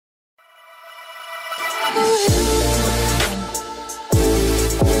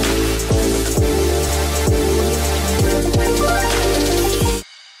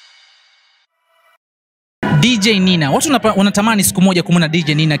DJ Nina. Watu wanatamani siku moja kumuona DJ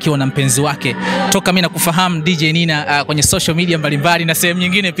Nina akiwa na mpenzi wake. Toka mimi nakufahamu DJ Nina kwenye social media mbalimbali na sehemu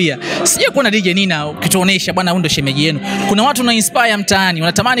nyingine pia. Sija kuona DJ Nina ukituonesha bwana ndo shemeji yenu. Kuna watu na inspire mtaani,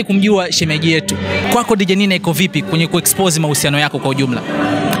 wanatamani kumjua shemeji yetu. Kwako DJ Nina iko vipi kwenye kuexpose mahusiano yako kwa ujumla?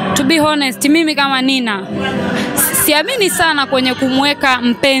 To be honest, mimi kama Nina siamini sana kwenye kumweka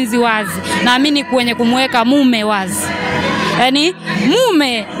mpenzi wazi. Naamini kwenye kumweka mume wazi. Yani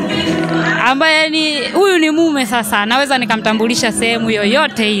mume ambaye ni huyu ni mume sasa, naweza nikamtambulisha sehemu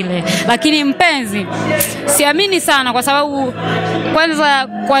yoyote ile, lakini mpenzi siamini sana, kwa sababu kwanza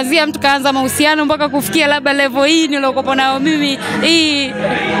kuanzia mtu kaanza mahusiano mpaka kufikia labda level hii nilokopo nayo mimi hii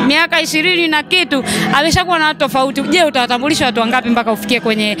miaka 20 na kitu, ameshakuwa na watu tofauti. Je, utawatambulisha watu wangapi mpaka ufikie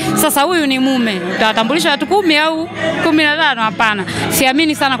kwenye sasa huyu ni mume? Utawatambulisha watu 10 au 15? Hapana.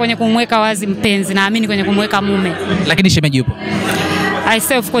 Siamini sana kwenye kumweka wazi mpenzi, naamini kwenye kumweka mume. Lakini shemeji yupo? I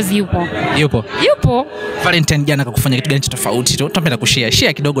say of course yupo. Yupo. Valentine jana kakufanya kitu gani tofauti? Tunapenda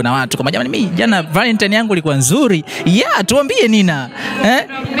kushare kidogo na watu kama jamani, mimi jana Valentine yangu ilikuwa nzuri. Tuambie Nina.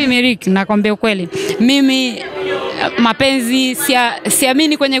 Mimi Rick nakwambia ukweli. Mimi mapenzi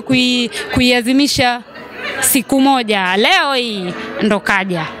siamini kwenye kuiazimisha siku moja. Leo hii ndo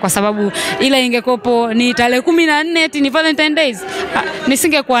kaja, kwa sababu ila ingekopo ni tarehe 14 eti ni Valentine Days,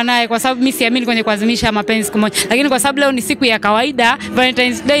 nisingekuwa naye, kwa sababu mimi siamini kwenye kuazimisha mapenzi siku moja. Lakini kwa sababu leo ni siku ya kawaida,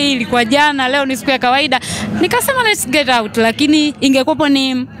 Valentine's Day ilikuwa jana, leo ni siku ya kawaida, nikasema let's get out. Lakini ingekopo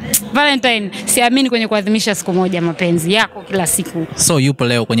ni Valentine, siamini kwenye kuazimisha siku moja mapenzi yako kila siku. So yupo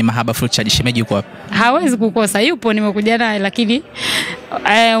leo kwenye mahaba fruit charge, shemeji yuko wapi? Hawezi kukosa, yupo, nimekuja naye, lakini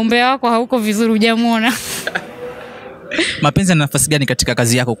umbea wako hauko vizuri, hujamuona. Mapenzi yana nafasi gani katika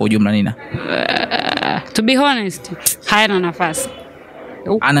kazi yako kwa ujumla Nina? To be honest, hayana nafasi.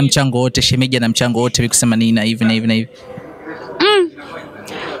 Ana mchango wote, shemeji ana mchango wote kusema Nina hivi na hivi na hivi?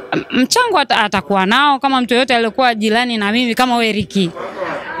 Mchango atakuwa nao kama mtu yote aliyekuwa jirani na mimi, kama wewe Ricky.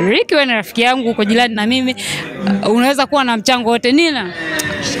 Ricky wewe ni rafiki yangu, uko jirani na mimi, unaweza kuwa na mchango wote. Nina,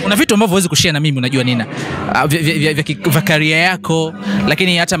 una vitu ambavyo huwezi kushare na mimi, unajua Nina, vya career yako,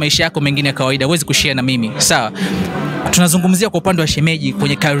 lakini hata maisha yako mengine ya kawaida huwezi kushare na mimi. Sawa? Tunazungumzia kwa upande wa shemeji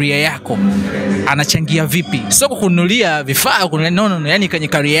kwenye career yako. Anachangia vipi? Sio kukununulia vifaa, no, yani kwenye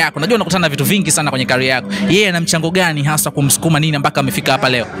career yako. Najua unakutana na vitu vingi sana kwenye career yako. Yeye ana mchango gani hasa kumsukuma Nina mpaka amefika hapa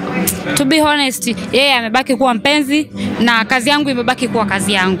leo? To be honest, yeye amebaki kuwa mpenzi na kazi yangu imebaki kuwa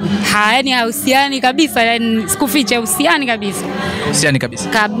kazi yangu. Yani hausiani kabisa, yani sikuficha, hausiani kabisa. Hausiani kabisa.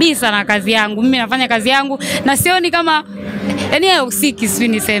 Kabisa na kazi yangu. Mimi nafanya kazi yangu na sioni kama yani yeye usiki, sio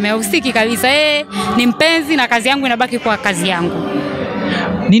niseme, usiki kabisa. Yeye ni mpenzi na kazi yangu inabaki kuwa kazi yangu.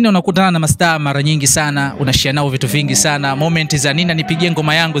 Nina, unakutana na Mastaa mara nyingi sana, unashare nao vitu vingi sana. Moment za Nina nipigie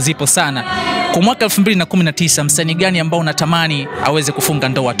ngoma yangu zipo sana. Kwa mwaka 2019 msanii gani ambao unatamani aweze kufunga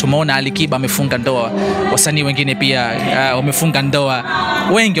ndoa? Tumeona Alikiba amefunga ndoa, wasanii wengine pia wamefunga ndoa,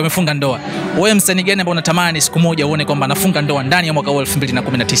 wengi wamefunga ndoa. Wewe msanii gani ambao unatamani siku moja uone kwamba anafunga ndoa ndani ya mwaka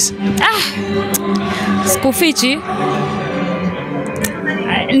 2019? Sikufichi,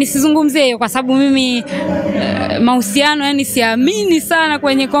 nisizungumzie hiyo kwa sababu mimi mahusiano yani siamini sana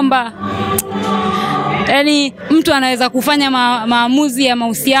kwenye kwamba yani mtu anaweza kufanya maamuzi ya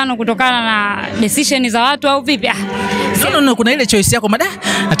mahusiano kutokana na decision za watu au vipi. No, kuna ile choice yako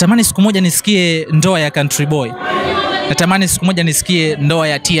natamani siku moja nisikie ndoa ya Country Boy. Natamani siku moja nisikie ndoa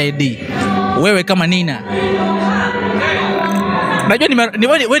ya TID. Wewe kama Nina,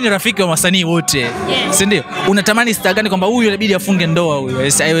 najua wewe ni rafiki wa wasanii wote. Yes. Si ndio? Unatamani star gani kwamba huyu inabidi afunge ndoa huyu?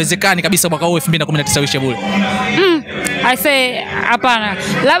 Haiwezekani kabisa mwaka huu 2019 uishe bure. I say hapana.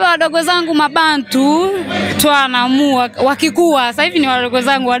 Labda wadogo zangu Mabantu tuanaamua wakikua. Sasa hivi ni wadogo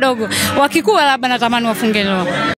zangu wadogo. Wakikua labda natamani wafunge ndoa.